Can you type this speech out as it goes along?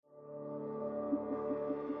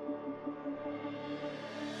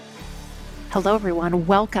Hello, everyone.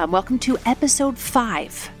 Welcome. Welcome to episode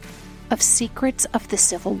 5 of Secrets of the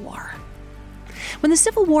Civil War. When the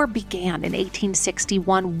Civil War began in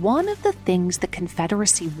 1861, one of the things the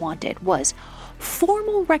Confederacy wanted was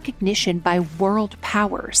formal recognition by world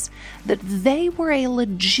powers that they were a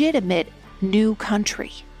legitimate new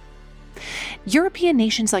country. European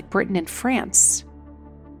nations like Britain and France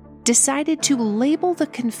decided to label the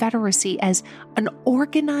Confederacy as an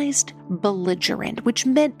organized belligerent, which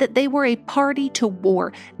meant that they were a party to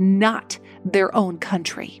war, not their own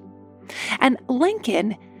country. And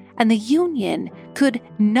Lincoln and the Union could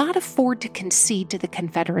not afford to concede to the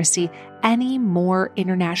Confederacy any more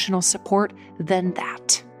international support than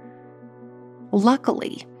that.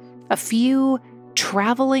 Luckily, a few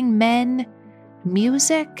traveling men,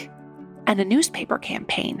 music, and a newspaper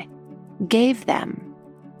campaign gave them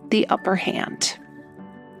the upper hand.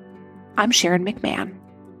 I'm Sharon McMahon,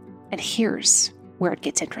 and here's where it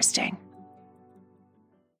gets interesting.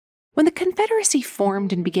 When the Confederacy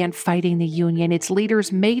formed and began fighting the Union, its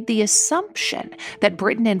leaders made the assumption that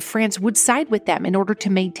Britain and France would side with them in order to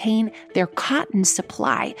maintain their cotton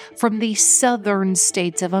supply from the southern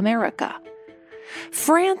states of America.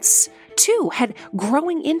 France, too, had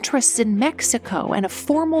growing interests in Mexico, and a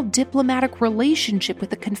formal diplomatic relationship with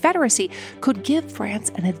the Confederacy could give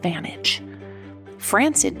France an advantage.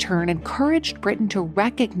 France, in turn, encouraged Britain to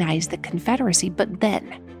recognize the Confederacy, but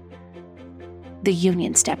then the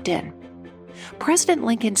Union stepped in. President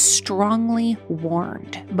Lincoln strongly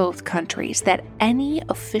warned both countries that any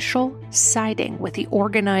official siding with the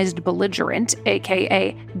organized belligerent,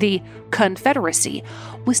 aka the Confederacy,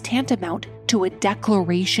 was tantamount to a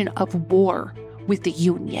declaration of war with the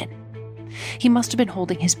Union. He must have been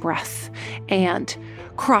holding his breath and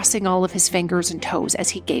crossing all of his fingers and toes as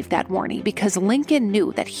he gave that warning, because Lincoln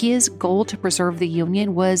knew that his goal to preserve the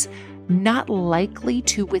Union was not likely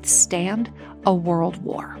to withstand a world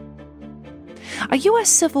war. A U.S.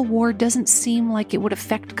 Civil War doesn't seem like it would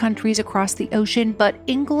affect countries across the ocean, but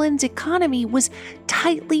England's economy was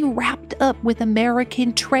tightly wrapped up with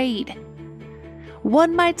American trade.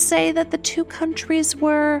 One might say that the two countries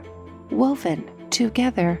were woven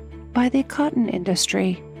together by the cotton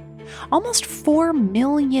industry. Almost 4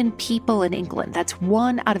 million people in England, that's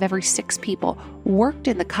 1 out of every 6 people, worked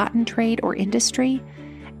in the cotton trade or industry,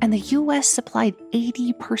 and the U.S. supplied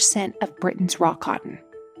 80% of Britain's raw cotton.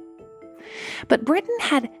 But Britain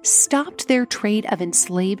had stopped their trade of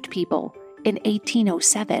enslaved people in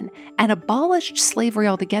 1807 and abolished slavery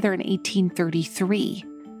altogether in 1833,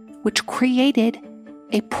 which created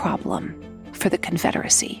a problem for the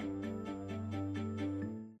Confederacy.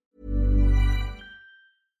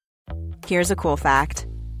 Here's a cool fact.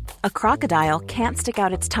 A crocodile can't stick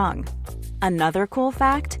out its tongue. Another cool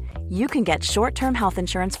fact, you can get short-term health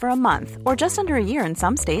insurance for a month or just under a year in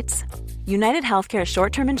some states. United Healthcare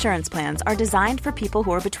short-term insurance plans are designed for people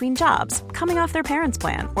who are between jobs, coming off their parents'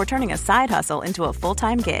 plan, or turning a side hustle into a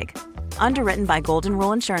full-time gig. Underwritten by Golden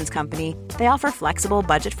Rule Insurance Company, they offer flexible,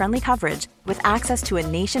 budget-friendly coverage with access to a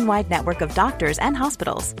nationwide network of doctors and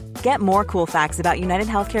hospitals. Get more cool facts about United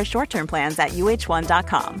Healthcare short-term plans at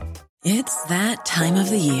uh1.com. It's that time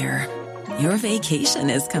of the year. Your vacation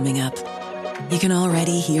is coming up. You can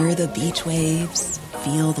already hear the beach waves,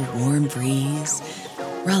 feel the warm breeze,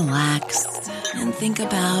 relax, and think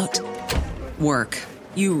about work.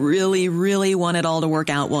 You really, really want it all to work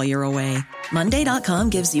out while you're away. Monday.com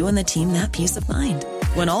gives you and the team that peace of mind.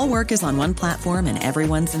 When all work is on one platform and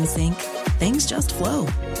everyone's in sync, things just flow.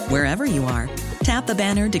 Wherever you are, tap the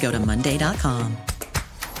banner to go to Monday.com.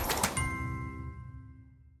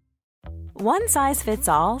 One size fits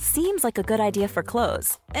all seems like a good idea for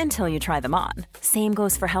clothes until you try them on. Same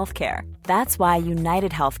goes for healthcare. That's why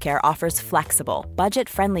United Healthcare offers flexible,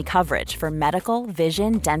 budget-friendly coverage for medical,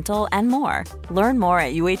 vision, dental, and more. Learn more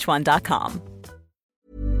at uh1.com.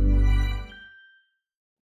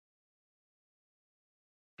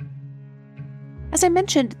 As I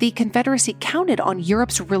mentioned, the Confederacy counted on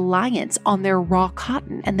Europe's reliance on their raw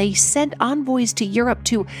cotton, and they sent envoys to Europe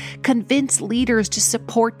to convince leaders to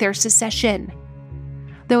support their secession.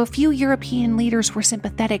 Though a few European leaders were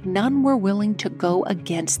sympathetic, none were willing to go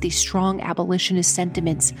against the strong abolitionist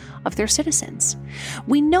sentiments of their citizens.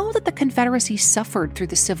 We know that the Confederacy suffered through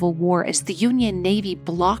the Civil War as the Union Navy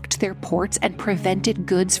blocked their ports and prevented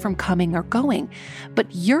goods from coming or going.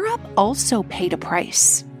 But Europe also paid a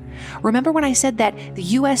price. Remember when I said that the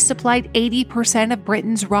U.S. supplied 80% of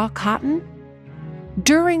Britain's raw cotton?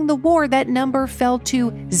 During the war, that number fell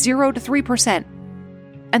to 0 to 3%.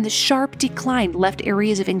 And the sharp decline left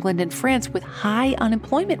areas of England and France with high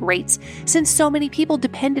unemployment rates, since so many people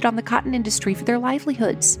depended on the cotton industry for their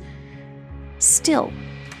livelihoods. Still,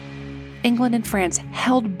 England and France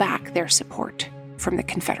held back their support from the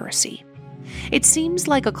Confederacy. It seems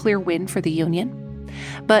like a clear win for the Union,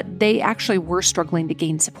 but they actually were struggling to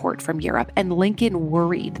gain support from Europe, and Lincoln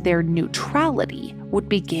worried their neutrality would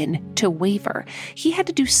begin to waver. He had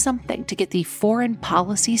to do something to get the foreign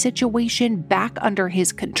policy situation back under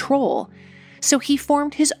his control, so he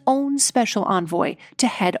formed his own special envoy to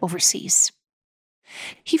head overseas.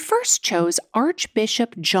 He first chose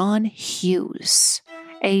Archbishop John Hughes,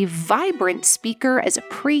 a vibrant speaker as a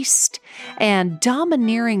priest and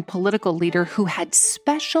domineering political leader who had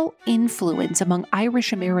special influence among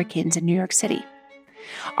Irish Americans in New York City.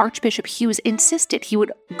 Archbishop Hughes insisted he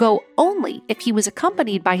would go only if he was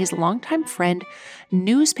accompanied by his longtime friend,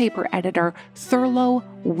 newspaper editor Thurlow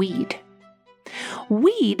Weed.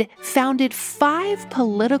 Weed founded 5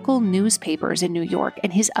 political newspapers in New York,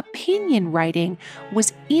 and his opinion writing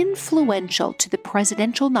was influential to the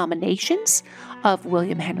presidential nominations of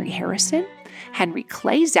William Henry Harrison, Henry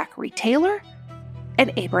Clay, Zachary Taylor,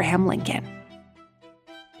 and Abraham Lincoln.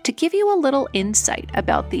 To give you a little insight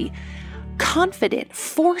about the confident,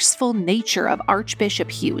 forceful nature of Archbishop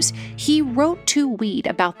Hughes, he wrote to Weed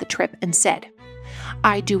about the trip and said,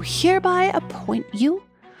 "I do hereby appoint you,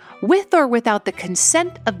 with or without the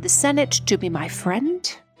consent of the Senate, to be my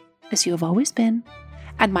friend, as you have always been,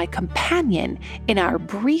 and my companion in our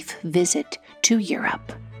brief visit to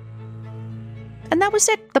Europe." And that was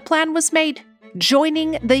it. The plan was made.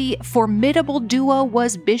 Joining the formidable duo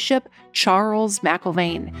was Bishop Charles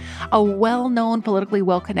McIlvaine, a well-known, politically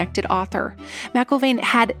well-connected author. McIlvaine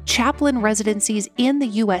had chaplain residencies in the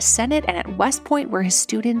U.S. Senate and at West Point, where his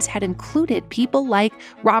students had included people like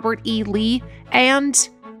Robert E. Lee and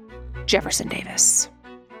Jefferson Davis.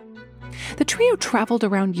 The trio traveled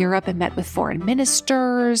around Europe and met with foreign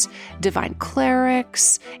ministers, divine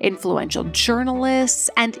clerics, influential journalists,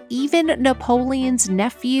 and even Napoleon's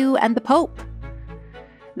nephew and the Pope.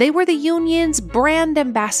 They were the Union's brand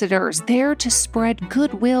ambassadors, there to spread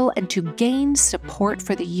goodwill and to gain support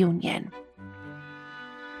for the Union.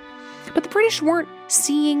 But the British weren't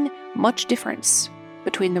seeing much difference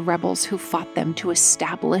between the rebels who fought them to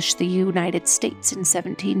establish the United States in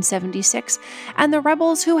 1776 and the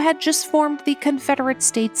rebels who had just formed the Confederate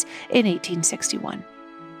States in 1861.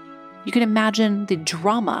 You can imagine the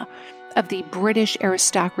drama of the British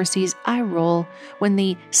aristocracy's eye roll when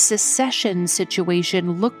the secession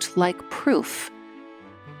situation looked like proof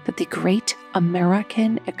that the great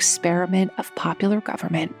American experiment of popular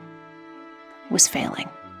government was failing.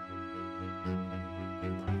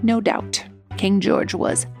 No doubt, King George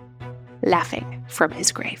was laughing from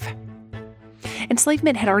his grave.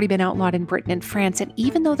 Enslavement had already been outlawed in Britain and France, and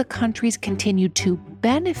even though the countries continued to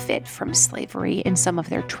benefit from slavery in some of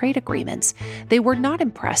their trade agreements, they were not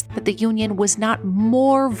impressed that the Union was not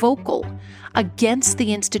more vocal against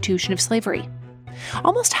the institution of slavery.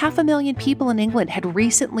 Almost 500,000 people in England had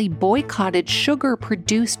recently boycotted sugar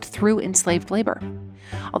produced through enslaved labor.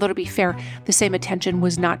 Although, to be fair, the same attention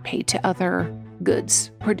was not paid to other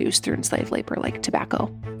goods produced through enslaved labor like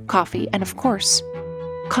tobacco, coffee, and of course,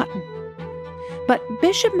 cotton. But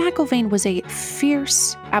Bishop McIlvaine was a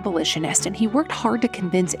fierce abolitionist, and he worked hard to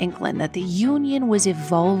convince England that the Union was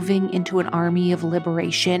evolving into an army of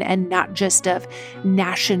liberation and not just of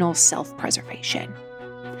national self-preservation.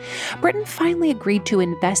 Britain finally agreed to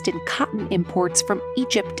invest in cotton imports from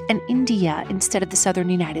Egypt and India instead of the southern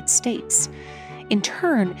United States. In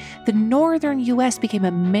turn, the northern U.S. became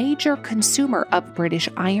a major consumer of British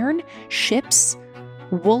iron, ships,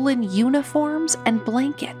 woolen uniforms, and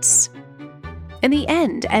blankets. In the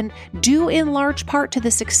end, and due in large part to the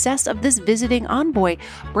success of this visiting envoy,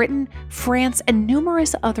 Britain, France, and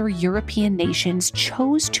numerous other European nations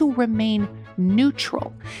chose to remain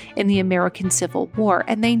neutral in the American Civil War,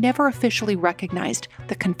 and they never officially recognized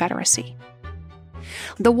the Confederacy.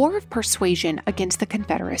 The War of Persuasion against the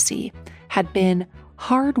Confederacy had been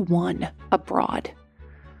hard won abroad,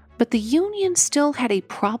 but the Union still had a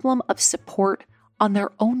problem of support on their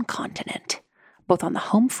own continent, both on the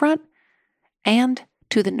home front and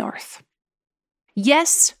to the north.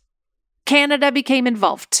 Yes, Canada became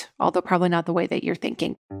involved, although probably not the way that you're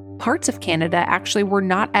thinking. Parts of Canada actually were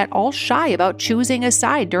not at all shy about choosing a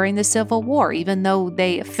side during the Civil War, even though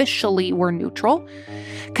they officially were neutral.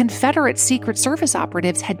 Confederate Secret Service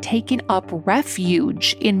operatives had taken up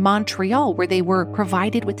refuge in Montreal, where they were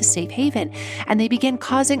provided with a safe haven, and they began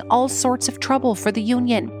causing all sorts of trouble for the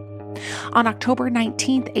Union. On October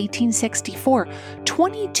 19, 1864,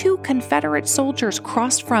 22 Confederate soldiers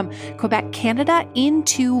crossed from Quebec, Canada,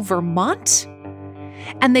 into Vermont,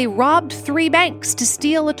 and they robbed 3 banks to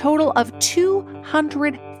steal a total of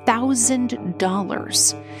 $200,000.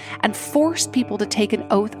 $1,000 and forced people to take an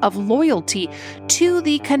oath of loyalty to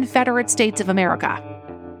the Confederate States of America.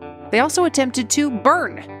 They also attempted to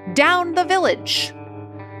burn down the village.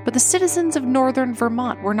 But the citizens of northern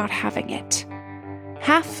Vermont were not having it.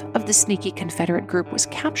 Half of the sneaky Confederate group was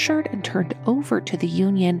captured and turned over to the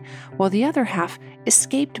Union, while the other half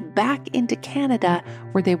escaped back into Canada,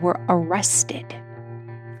 where they were arrested.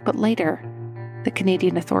 But later, the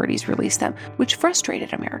Canadian authorities released them, which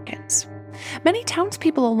frustrated Americans. Many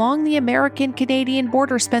townspeople along the American-Canadian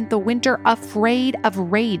border spent the winter afraid of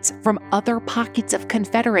raids from other pockets of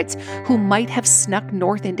Confederates who might have snuck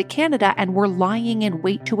north into Canada and were lying in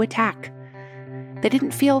wait to attack. They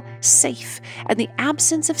didn't feel safe, and the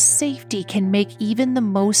absence of safety can make even the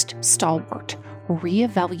most stalwart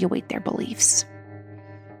reevaluate their beliefs.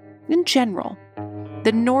 In general,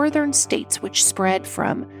 the northern states, which spread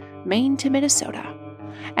from Maine to Minnesota,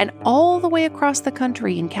 and all the way across the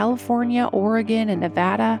country in California, Oregon, and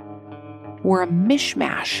Nevada, were a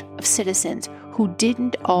mishmash of citizens who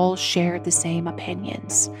didn't all share the same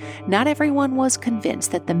opinions. Not everyone was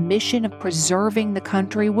convinced that the mission of preserving the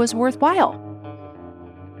country was worthwhile.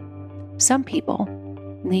 Some people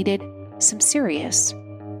needed some serious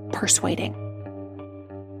persuading.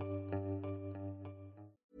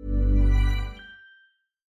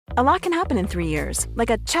 A lot can happen in 3 years, like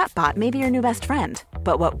a chatbot may be your new best friend.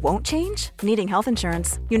 But what won't change? Needing health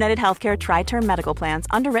insurance. United Healthcare Tri-Term Medical Plans,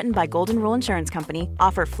 underwritten by Golden Rule Insurance Company,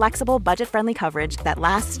 offer flexible, budget-friendly coverage that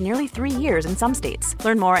lasts nearly 3 years in some states.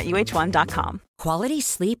 Learn more at uh1.com. Quality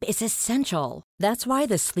sleep is essential. That's why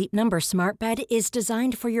the Sleep Number Smart Bed is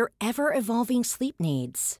designed for your ever-evolving sleep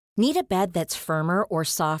needs. Need a bed that's firmer or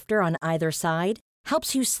softer on either side?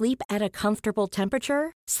 Helps you sleep at a comfortable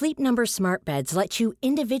temperature? Sleep Number Smart Beds let you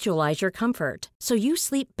individualize your comfort, so you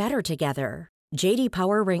sleep better together. J.D.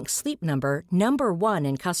 Power ranks Sleep Number number 1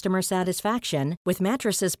 in customer satisfaction with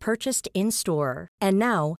mattresses purchased in-store. And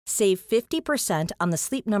now, save 50% on the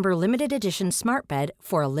Sleep Number Limited Edition Smart Bed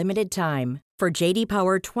for a limited time. For J.D.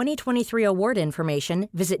 Power 2023 award information,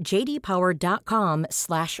 visit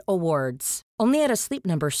jdpower.com/awards. Only at a Sleep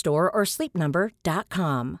Number store or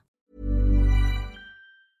sleepnumber.com.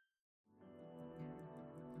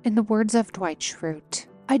 In the words of Dwight Schrute,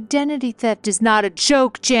 identity theft is not a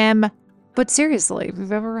joke, Jim. But seriously, if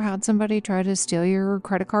you've ever had somebody try to steal your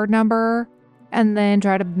credit card number and then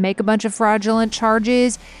try to make a bunch of fraudulent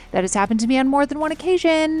charges, that has happened to me on more than one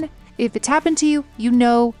occasion. If it's happened to you, you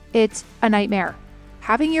know it's a nightmare.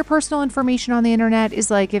 Having your personal information on the internet is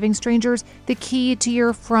like giving strangers the key to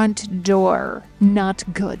your front door. Not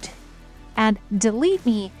good. And Delete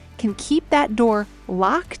Me can keep that door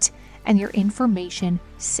locked and your information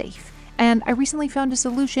safe. And I recently found a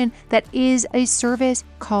solution that is a service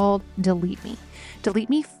called Delete Me. Delete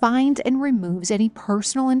Me finds and removes any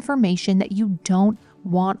personal information that you don't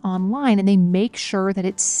want online, and they make sure that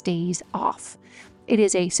it stays off. It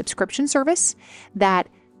is a subscription service that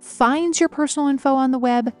finds your personal info on the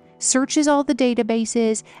web, searches all the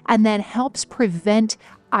databases, and then helps prevent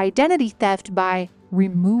identity theft by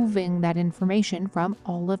removing that information from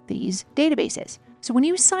all of these databases. So when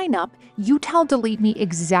you sign up, you tell Delete Me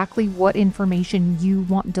exactly what information you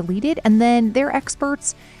want deleted, and then their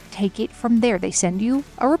experts take it from there. They send you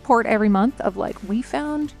a report every month of like, we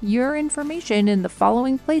found your information in the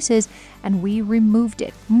following places and we removed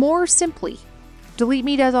it. More simply, Delete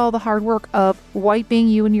Me does all the hard work of wiping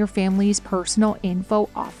you and your family's personal info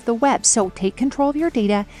off the web. So take control of your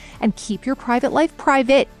data and keep your private life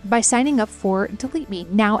private by signing up for Delete Me,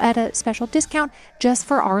 now at a special discount just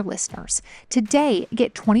for our listeners. Today,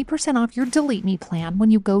 get 20% off your Delete Me plan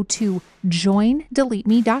when you go to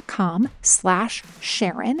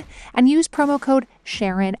joindeleteme.com/Sharon and use promo code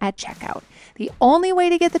Sharon at checkout. The only way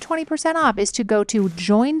to get the 20% off is to go to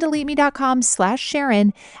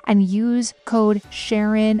joindeleteme.com/Sharon and use code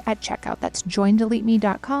Sharon at checkout. That's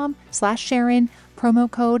joindeleteme.com/Sharon,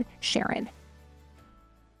 promo code Sharon.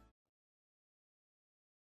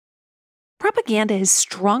 Propaganda is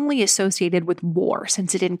strongly associated with war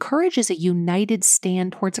since it encourages a united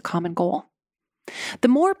stand towards a common goal. The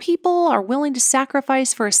more people are willing to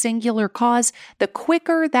sacrifice for a singular cause, the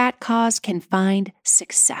quicker that cause can find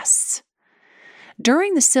success.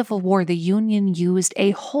 During the Civil War, the Union used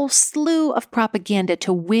a whole slew of propaganda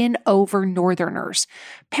to win over Northerners.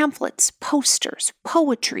 Pamphlets, posters,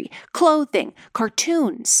 poetry, clothing,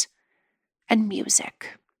 cartoons, and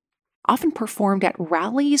music. Often performed at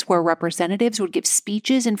rallies where representatives would give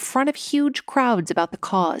speeches in front of huge crowds about the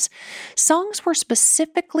cause. Songs were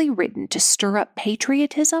specifically written to stir up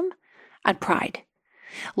patriotism and pride.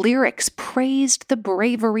 Lyrics praised the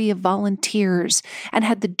bravery of volunteers and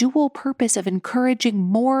had the dual purpose of encouraging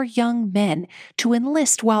more young men to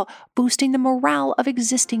enlist while boosting the morale of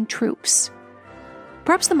existing troops.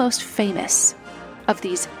 Perhaps the most famous of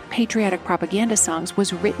these patriotic propaganda songs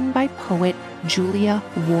was written by poet Julia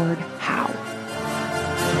Ward Howe.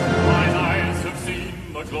 Mine eyes have seen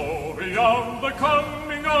the glory of the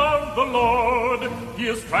coming of the Lord. He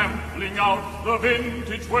is trampling out the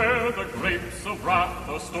vintage where the grapes of wrath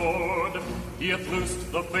are stored. He hath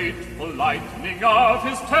loosed the fateful lightning of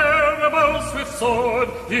his terrible swift sword.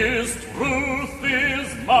 His truth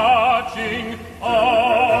is marching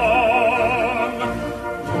on.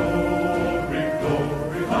 Glory,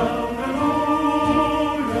 glory, hallelujah.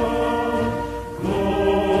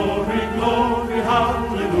 Glory, glory,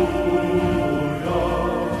 hallelujah.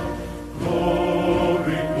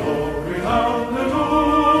 Glory, glory, hallelujah.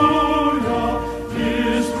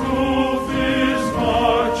 His truth is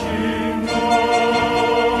marching on.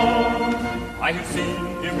 I have seen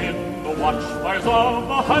him in the watchfires of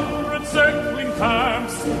 100 circling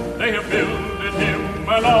camps. They have builded him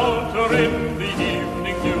an altar in the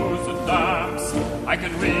evening dews and damps. I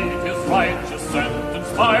can read his righteous sentence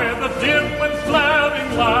by the dim and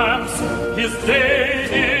flaring lamps. His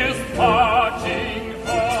day is marching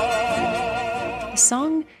on. The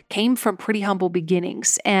song came from pretty humble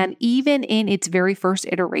beginnings, and even in its very first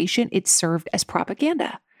iteration, it served as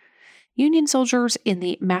propaganda. Union soldiers in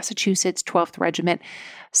the Massachusetts 12th Regiment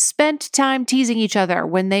spent time teasing each other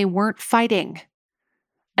when they weren't fighting.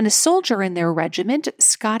 And a soldier in their regiment,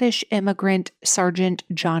 Scottish immigrant Sergeant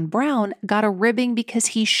John Brown, got a ribbing because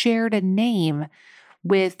he shared a name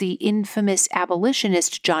with the infamous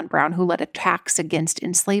abolitionist John Brown, who led attacks against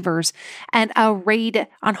enslavers and a raid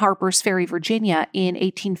on Harper's Ferry, Virginia in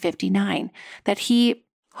 1859 that he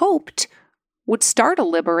hoped would start a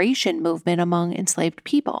liberation movement among enslaved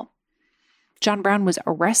people. John Brown was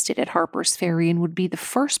arrested at Harper's Ferry and would be the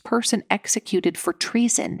first person executed for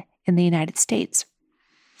treason in the United States.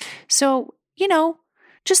 So,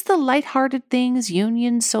 just the lighthearted things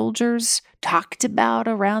Union soldiers talked about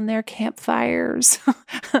around their campfires.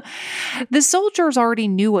 The soldiers already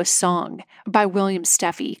knew a song by William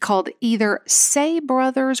Steffey called either Say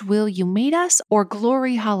Brothers, Will You Meet Us? Or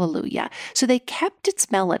Glory Hallelujah. So they kept its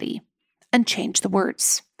melody and changed the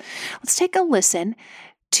words. Let's take a listen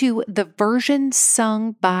to the version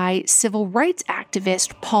sung by civil rights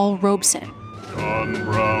activist Paul Robeson. John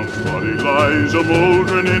Brown's body lies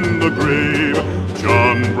a-mouldering in the grave.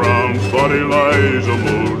 John Brown's body lies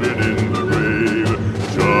a-mouldering in the grave.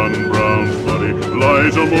 John Brown's body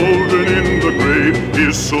lies a-mouldering in the grave.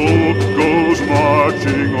 His soul goes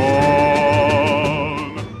marching on.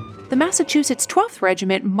 The Massachusetts 12th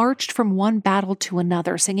Regiment marched from one battle to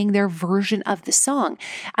another, singing their version of the song.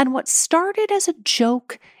 And what started as a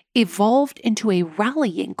joke evolved into a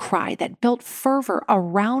rallying cry that built fervor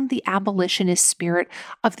around the abolitionist spirit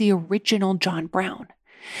of the original John Brown.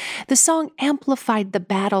 The song amplified the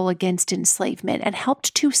battle against enslavement and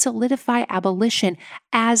helped to solidify abolition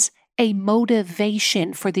as a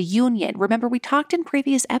motivation for the Union. Remember, we talked in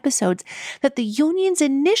previous episodes that the Union's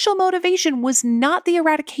initial motivation was not the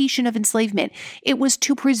eradication of enslavement. It was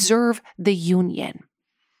to preserve the Union.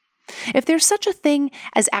 If there's such a thing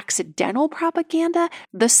as accidental propaganda,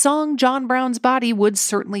 the song John Brown's Body would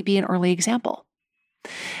certainly be an early example.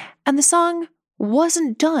 And the song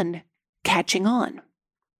wasn't done catching on.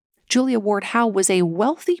 Julia Ward Howe was a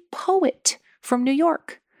wealthy poet from New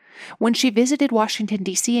York. When she visited Washington,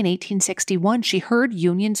 D.C. in 1861, she heard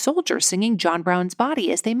Union soldiers singing John Brown's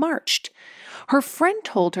Body as they marched. Her friend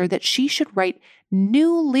told her that she should write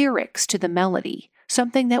new lyrics to the melody,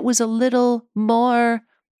 something that was a little more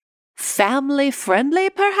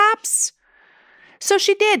family-friendly, perhaps? So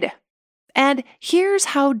she did. And here's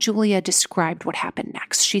how Julia described what happened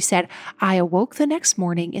next. She said, "I awoke the next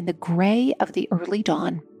morning in the gray of the early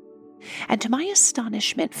dawn, and to my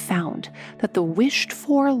astonishment found that the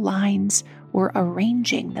wished-for lines were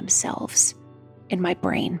arranging themselves in my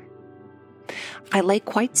brain. I lay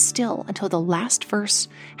quite still until the last verse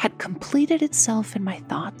had completed itself in my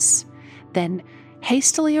thoughts, then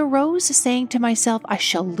hastily arose, saying to myself, I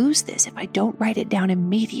shall lose this if I don't write it down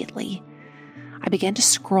immediately. I began to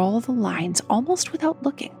scrawl the lines almost without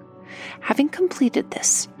looking. Having completed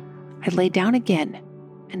this, I lay down again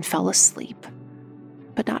and fell asleep,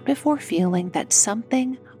 but not before feeling that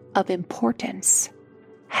something of importance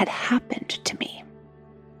had happened to me."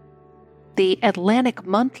 The Atlantic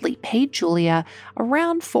Monthly paid Julia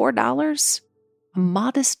around $4, a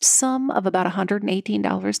modest sum of about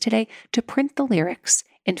 $118 today, to print the lyrics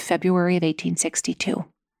in February of 1862.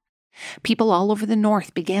 People all over the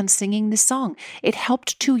North began singing this song. It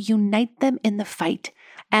helped to unite them in the fight.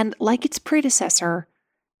 And like its predecessor,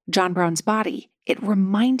 John Brown's Body, it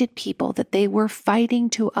reminded people that they were fighting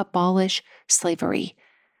to abolish slavery.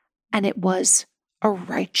 And it was a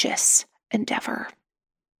righteous endeavor.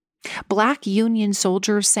 Black Union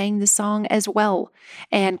soldiers sang the song as well,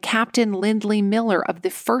 and Captain Lindley Miller of the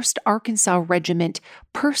 1st Arkansas Regiment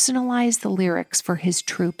personalized the lyrics for his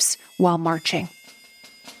troops while marching.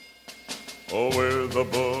 Oh, we're the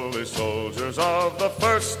bully soldiers of the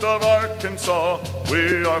 1st of Arkansas.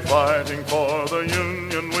 We are fighting for the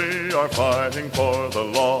Union, we are fighting for the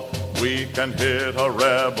law. We can hit a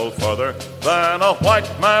rebel further than a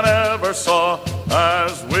white man ever saw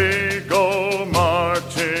as we go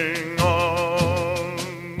marching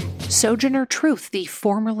on. Sojourner Truth, the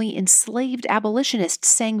formerly enslaved abolitionist,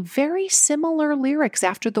 sang very similar lyrics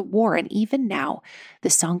after the war, and even now, the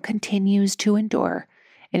song continues to endure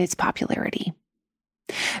in its popularity.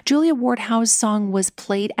 Julia Ward Howe's song was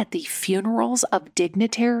played at the funerals of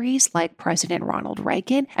dignitaries like President Ronald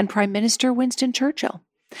Reagan and Prime Minister Winston Churchill.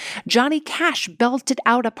 Johnny Cash belted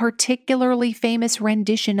out a particularly famous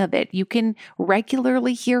rendition of it. You can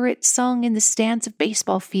regularly hear it sung in the stands of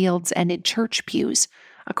baseball fields and in church pews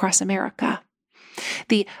across America.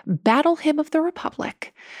 The Battle Hymn of the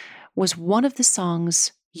Republic was one of the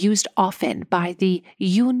songs used often by the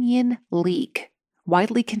Union League,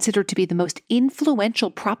 widely considered to be the most influential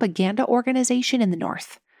propaganda organization in the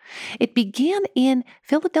North. It began in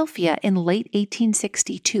Philadelphia in late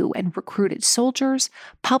 1862 and recruited soldiers,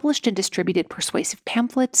 published and distributed persuasive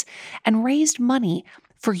pamphlets, and raised money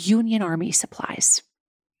for Union Army supplies.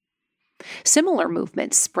 Similar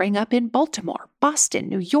movements sprang up in Baltimore, Boston,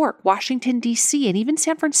 New York, Washington, D.C., and even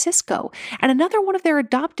San Francisco. And another one of their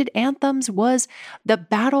adopted anthems was the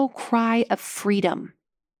Battle Cry of Freedom.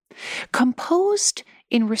 Composed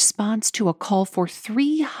in response to a call for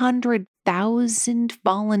 300,000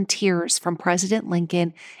 volunteers from President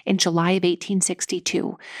Lincoln in July of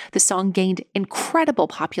 1862, the song gained incredible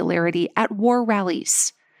popularity at war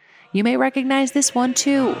rallies. You may recognize this one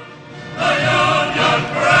too. The Union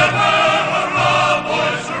forever, hurrah,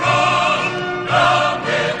 boys, hurrah! Down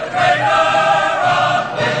with the traitor,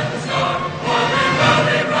 up with the storm. For we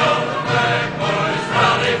rally round the flag, boys,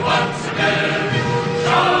 rally once again,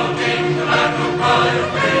 shouting the battle cry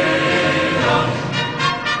of freedom.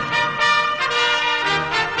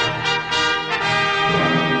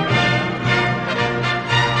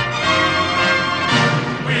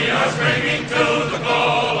 We are springing to the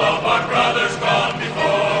goal of our brothers gone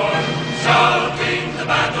before, shouting the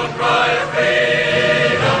battle cry of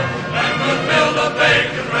freedom, and we'll build a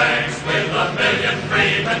vacant ranks with 1,000,000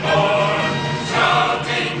 freemen more,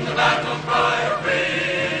 shouting the battle cry of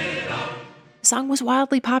freedom. The song was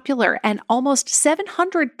wildly popular, and almost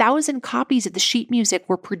 700,000 copies of the sheet music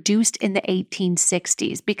were produced in the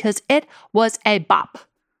 1860s because it was a bop.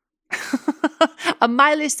 A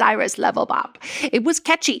Miley Cyrus level bop. It was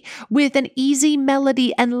catchy, with an easy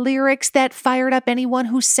melody and lyrics that fired up anyone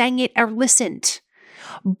who sang it or listened.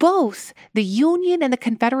 Both the Union and the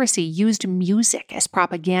Confederacy used music as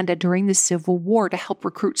propaganda during the Civil War to help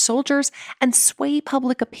recruit soldiers and sway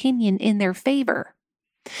public opinion in their favor.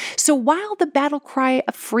 So while the battle cry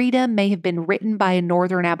of freedom may have been written by a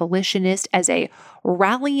Northern abolitionist as a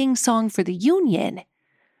rallying song for the Union,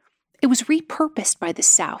 it was repurposed by the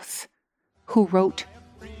South, who wrote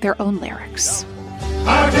their own lyrics.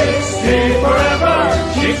 Our Dixie forever,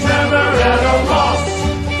 she's never at a loss.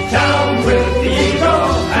 Down with the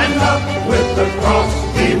eagle and up with the cross.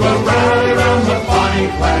 We will rally round the bonny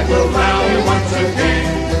flag, we'll rally once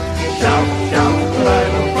again. Shout, shout the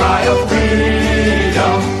battle cry of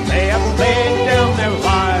freedom. They have laid down their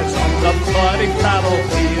lives on the bloody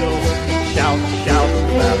battlefield. Shout, shout the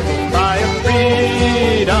battle cry of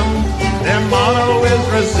freedom. Their motto is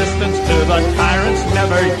resistance to the tyrants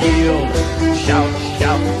never yield. Shout,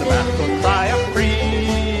 shout the battle cry of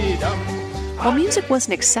freedom. While music was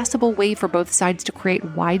an accessible way for both sides to create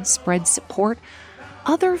widespread support,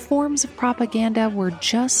 other forms of propaganda were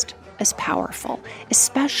just as powerful,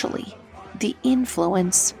 especially the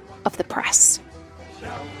influence of the press.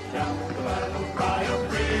 Shout, shout the battle cry of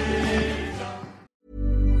freedom.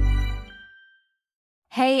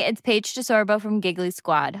 Hey, it's Paige DeSorbo from Giggly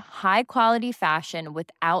Squad. High quality fashion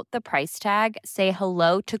without the price tag. Say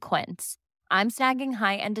hello to Quince. I'm snagging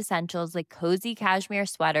high-end essentials like cozy cashmere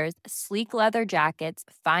sweaters, sleek leather jackets,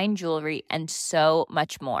 fine jewelry, and so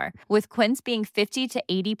much more. With Quince being 50 to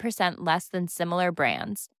 80% less than similar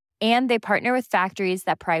brands. And they partner with factories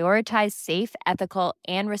that prioritize safe, ethical,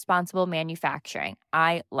 and responsible manufacturing.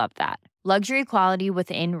 I love that. Luxury quality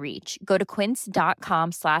within reach. Go to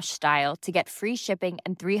quince.com/style to get free shipping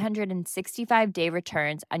and 365-day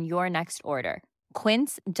returns on your next order.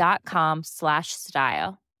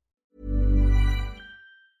 Quince.com/style.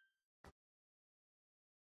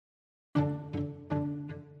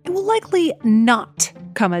 It will likely not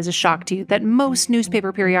come as a shock to you that most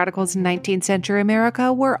newspaper periodicals in 19th century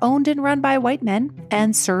America were owned and run by white men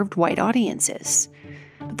and served white audiences.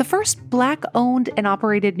 But the first Black-owned and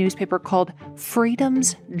operated newspaper, called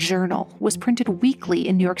Freedom's Journal, was printed weekly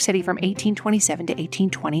in New York City from 1827 to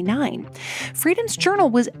 1829. Freedom's Journal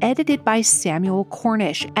was edited by Samuel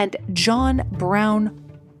Cornish and John Brown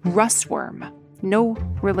Russwurm, no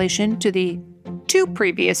relation to the two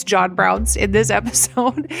previous John Browns in this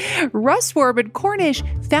episode. Russwurm and Cornish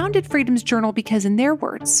founded Freedom's Journal because, in their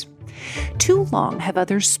words, "Too long have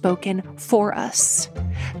others spoken for us.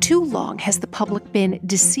 Too long has the public been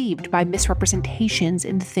deceived by misrepresentations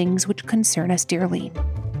in things which concern us dearly."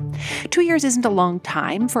 2 years isn't a long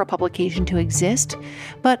time for a publication to exist,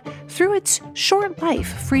 but through its short life,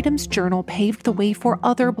 Freedom's Journal paved the way for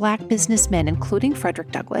other Black businessmen, including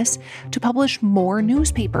Frederick Douglass, to publish more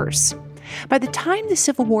newspapers. By the time the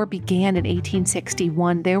Civil War began in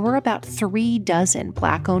 1861, there were about 36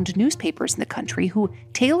 Black-owned newspapers in the country who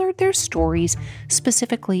tailored their stories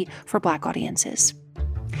specifically for Black audiences.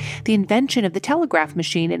 The invention of the telegraph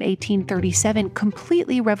machine in 1837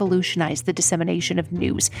 completely revolutionized the dissemination of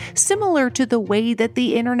news, similar to the way that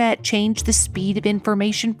the internet changed the speed of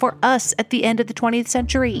information for us at the end of the 20th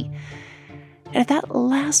century. And if that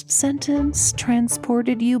last sentence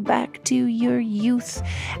transported you back to your youth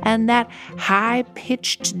and that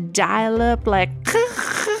high-pitched dial-up, like,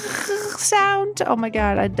 sound, oh my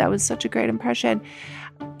God, that was such a great impression.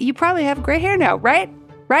 You probably have gray hair now, right?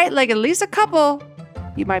 Right? Like at least a couple.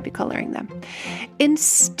 You might be coloring them.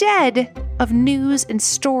 Instead of news and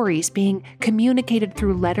stories being communicated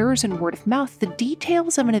through letters and word of mouth, the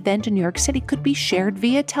details of an event in New York City could be shared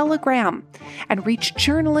via telegram and reach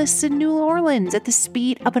journalists in New Orleans at the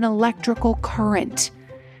speed of an electrical current,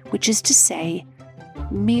 which is to say,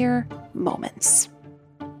 mere moments.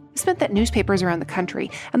 This meant that newspapers around the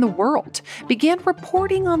country and the world began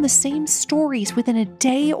reporting on the same stories within a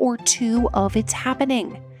day or two of its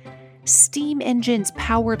happening. Steam engines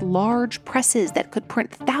powered large presses that could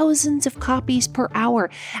print thousands of copies per hour,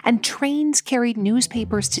 and trains carried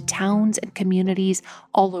newspapers to towns and communities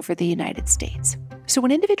all over the United States. So when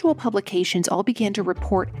individual publications all began to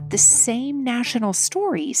report the same national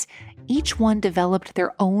stories, each one developed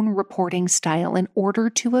their own reporting style in order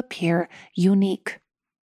to appear unique.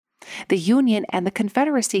 The Union and the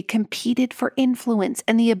Confederacy competed for influence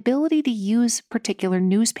and the ability to use particular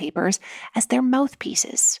newspapers as their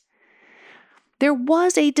mouthpieces. There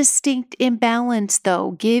was a distinct imbalance,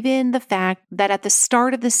 though, given the fact that at the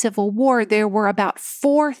start of the Civil War, there were about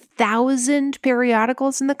 4,000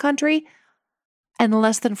 periodicals in the country, and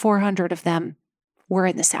less than 400 of them were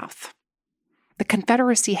in the South. The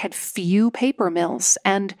Confederacy had few paper mills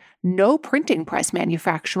and no printing press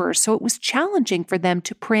manufacturers, so it was challenging for them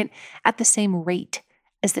to print at the same rate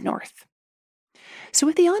as the North. So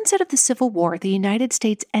with the onset of the Civil War, the United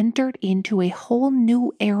States entered into a whole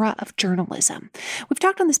new era of journalism. We've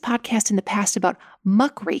talked on this podcast in the past about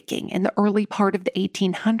muckraking in the early part of the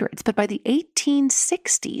 1800s, but by the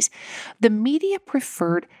 1860s, the media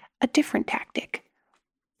preferred a different tactic: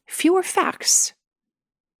 fewer facts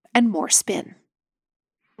and more spin.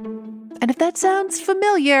 And if that sounds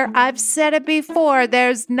familiar, I've said it before,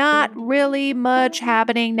 there's not really much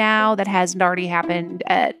happening now that hasn't already happened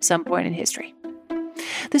at some point in history.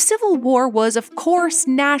 The Civil War was, of course,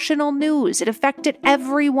 national news. It affected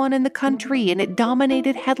everyone in the country, and it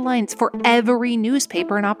dominated headlines for every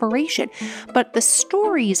newspaper in operation. But the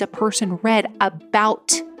stories a person read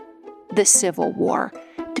about the Civil War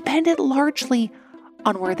depended largely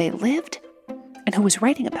on where they lived and who was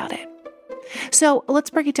writing about it. So let's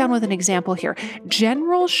break it down with an example here.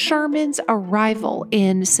 General Sherman's arrival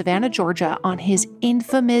in Savannah, Georgia on his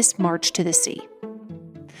infamous March to the Sea.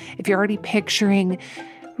 If you're already picturing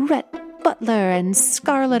Rhett Butler and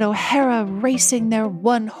Scarlett O'Hara racing their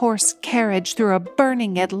one-horse carriage through a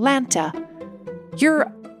burning Atlanta,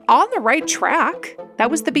 you're on the right track.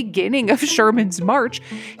 That was the beginning of Sherman's march.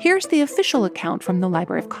 Here's the official account from the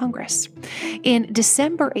Library of Congress. In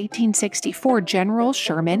December 1864, General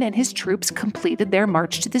Sherman and his troops completed their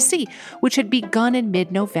march to the sea, which had begun in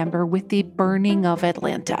mid-November with the burning of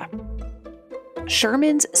Atlanta.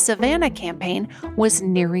 Sherman's Savannah campaign was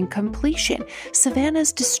nearing completion.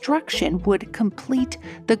 Savannah's destruction would complete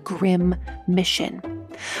the grim mission.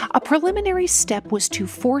 A preliminary step was to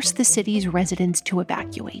force the city's residents to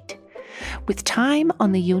evacuate. With time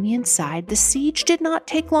on the Union side, the siege did not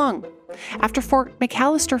take long. After Fort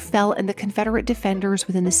McAllister fell and the Confederate defenders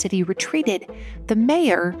within the city retreated, the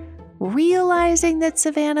mayor, realizing that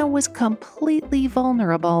Savannah was completely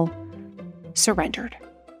vulnerable, surrendered.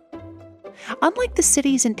 Unlike the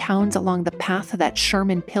cities and towns along the path that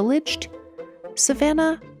Sherman pillaged,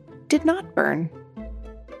 Savannah did not burn.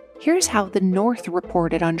 Here's how the North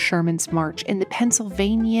reported on Sherman's march in the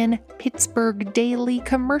Pennsylvanian Pittsburgh Daily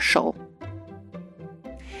Commercial.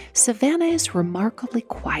 Savannah is remarkably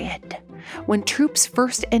quiet. When troops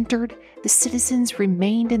first entered, the citizens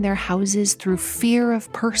remained in their houses through fear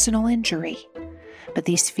of personal injury. But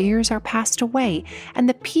these fears are passed away, and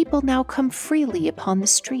the people now come freely upon the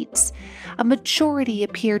streets. A majority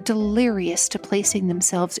appear delirious to placing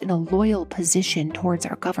themselves in a loyal position towards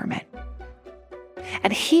our government.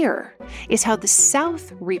 And here is how the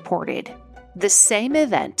South reported the same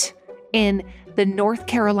event in the North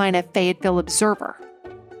Carolina Fayetteville Observer.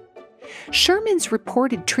 Sherman's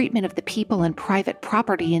reported treatment of the people and private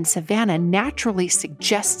property in Savannah naturally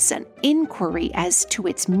suggests an inquiry as to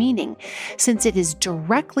its meaning, since it is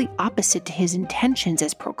directly opposite to his intentions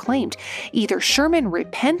as proclaimed. Either Sherman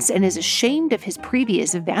repents and is ashamed of his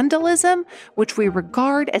previous vandalism, which we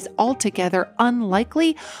regard as altogether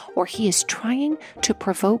unlikely, or he is trying to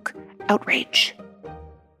provoke outrage.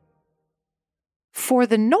 For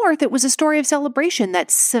the North, it was a story of celebration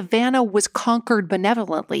that Savannah was conquered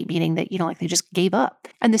benevolently, meaning that, they just gave up.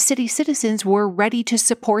 And the city citizens were ready to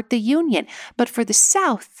support the Union. But for the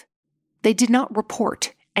South, they did not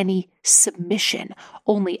report any submission,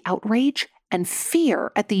 only outrage and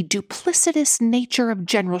fear at the duplicitous nature of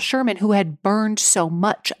General Sherman, who had burned so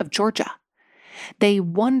much of Georgia. They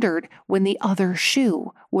wondered when the other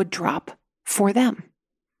shoe would drop for them.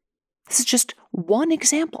 This is just one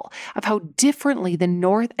example of how differently the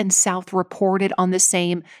North and South reported on the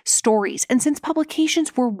same stories. And since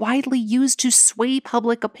publications were widely used to sway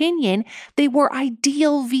public opinion, they were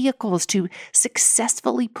ideal vehicles to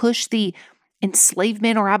successfully push the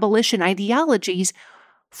enslavement or abolition ideologies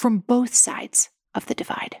from both sides of the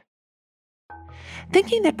divide.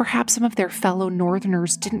 Thinking that perhaps some of their fellow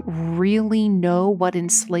Northerners didn't really know what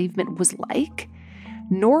enslavement was like,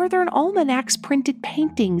 Northern almanacs printed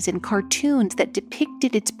paintings and cartoons that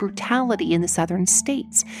depicted its brutality in the Southern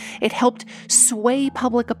states. It helped sway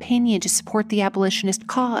public opinion to support the abolitionist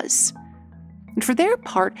cause. And for their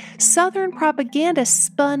part, Southern propaganda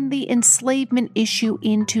spun the enslavement issue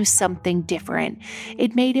into something different.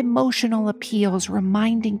 It made emotional appeals,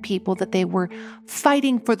 reminding people that they were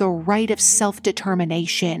fighting for the right of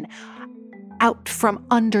self-determination out from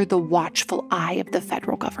under the watchful eye of the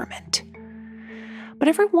federal government. But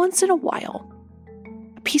every once in a while,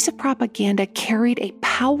 a piece of propaganda carried a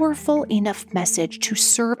powerful enough message to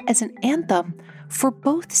serve as an anthem for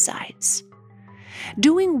both sides.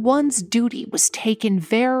 Doing one's duty was taken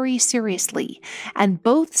very seriously, and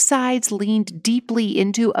both sides leaned deeply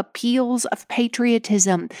into appeals of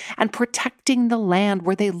patriotism and protecting the land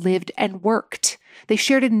where they lived and worked. They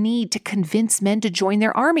shared a need to convince men to join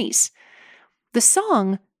their armies. The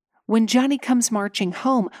song, "When Johnny Comes Marching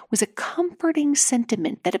Home," was a comforting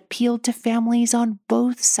sentiment that appealed to families on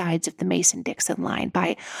both sides of the Mason-Dixon line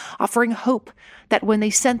by offering hope that when they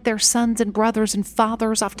sent their sons and brothers and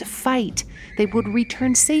fathers off to fight, they would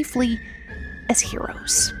return safely as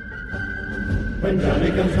heroes. When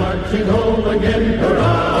Johnny comes marching home again,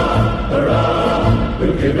 hurrah, hurrah,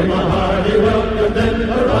 we'll give him a hearty welcome then,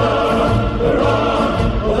 hurrah,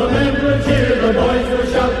 hurrah, oh, the men will cheer, the boys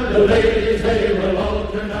will shout, the ladies, they will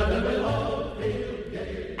all turn out and we'll all feel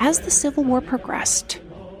gay. As the Civil War progressed,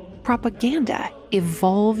 propaganda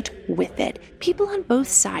evolved with it. People on both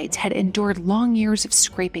sides had endured long years of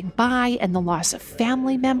scraping by and the loss of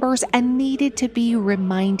family members and needed to be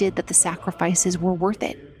reminded that the sacrifices were worth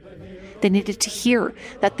it. They needed to hear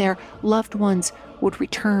that their loved ones would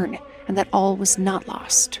return and that all was not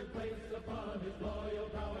lost.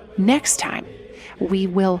 Next time, we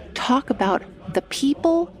will talk about the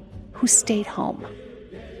people who stayed home,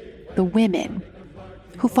 the women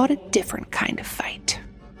who fought a different kind of fight.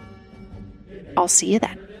 I'll see you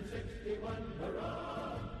then.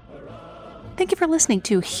 Thank you for listening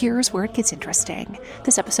to Here's Where It Gets Interesting.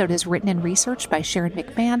 This episode is written and researched by Sharon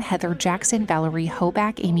McMahon, Heather Jackson, Valerie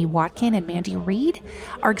Hoback, Amy Watkin, and Mandy Reed.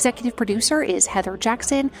 Our executive producer is Heather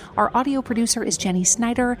Jackson. Our audio producer is Jenny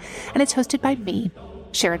Snyder, and it's hosted by me,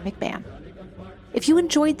 Sharon McMahon. If you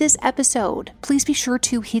enjoyed this episode, please be sure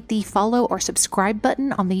to hit the follow or subscribe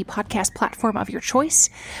button on the podcast platform of your choice.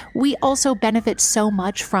 We also benefit so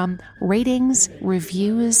much from ratings,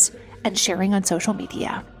 reviews, and sharing on social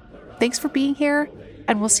media. Thanks for being here,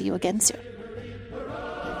 and we'll see you again soon.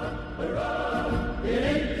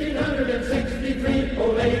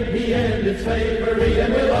 it's slavery,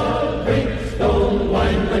 and we'll all drink stone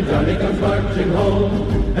wine when Johnny comes marching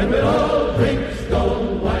home. And we'll all drink